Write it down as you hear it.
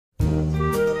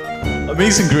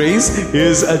Amazing Grace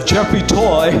is a Geoffrey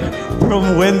toy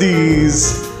from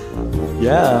Wendy's.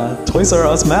 Yeah, Toys R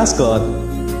Us mascot.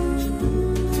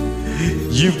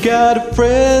 You've got a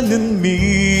friend in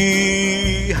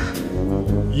me.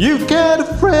 You've got a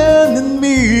friend in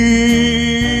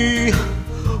me.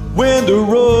 When the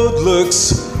road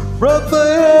looks rough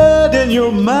ahead and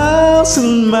you're miles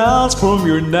and miles from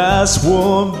your nice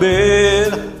warm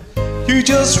bed, you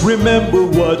just remember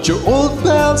what your old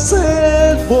pal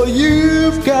said. Boy,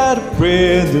 you've got a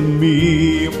friend in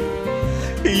me.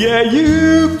 Yeah,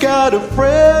 you've got a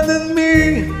friend in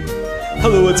me.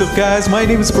 Hello, what's up guys? My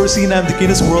name is Percy and I'm the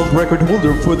Guinness World Record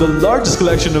holder for the largest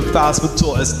collection of fast food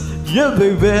toys. Yeah,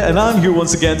 baby, and I'm here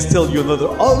once again to tell you another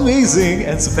amazing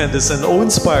and stupendous and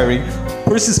awe-inspiring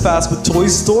Percy's fast food toy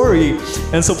story.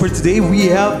 And so for today, we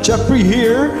have Geoffrey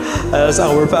here as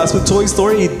our fast food toy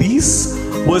story. This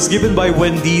was given by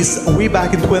Wendy's way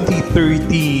back in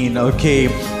 2013. Okay,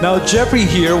 now Geoffrey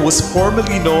here was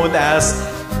formerly known as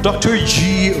Dr.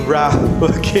 G. Rap.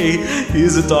 Okay,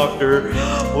 he's a doctor.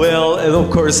 Well, and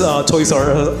of course, Toys R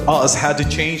Us had to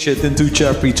change it into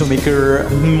Geoffrey to make her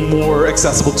more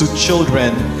accessible to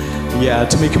children. Yeah,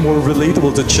 to make it more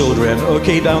relatable to children.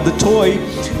 Okay, now the toy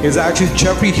is actually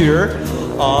Geoffrey here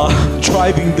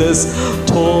driving this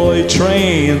toy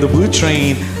train, the blue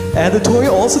train. And the toy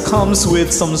also comes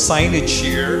with some signage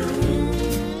here.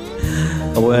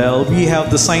 Well, we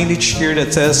have the signage here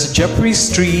that says Geoffrey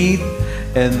Street.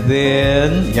 And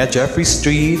then, yeah, Geoffrey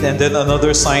Street, and then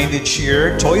another signage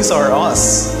here, Toys R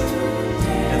Us.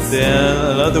 And then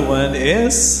another one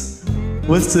is,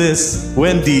 what's this?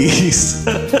 Wendy's.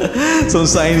 Some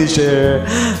signage there.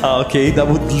 Okay, that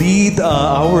would lead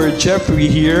our Geoffrey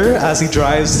here as he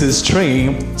drives his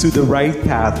train to the right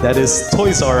path. That is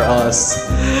Toys R Us.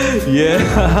 Yeah,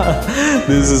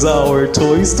 this is our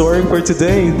toy story for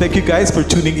today. Thank you guys for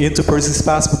tuning in to Percy's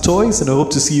Fast Food Toys, and I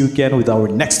hope to see you again with our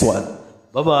next one.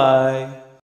 Bye-bye.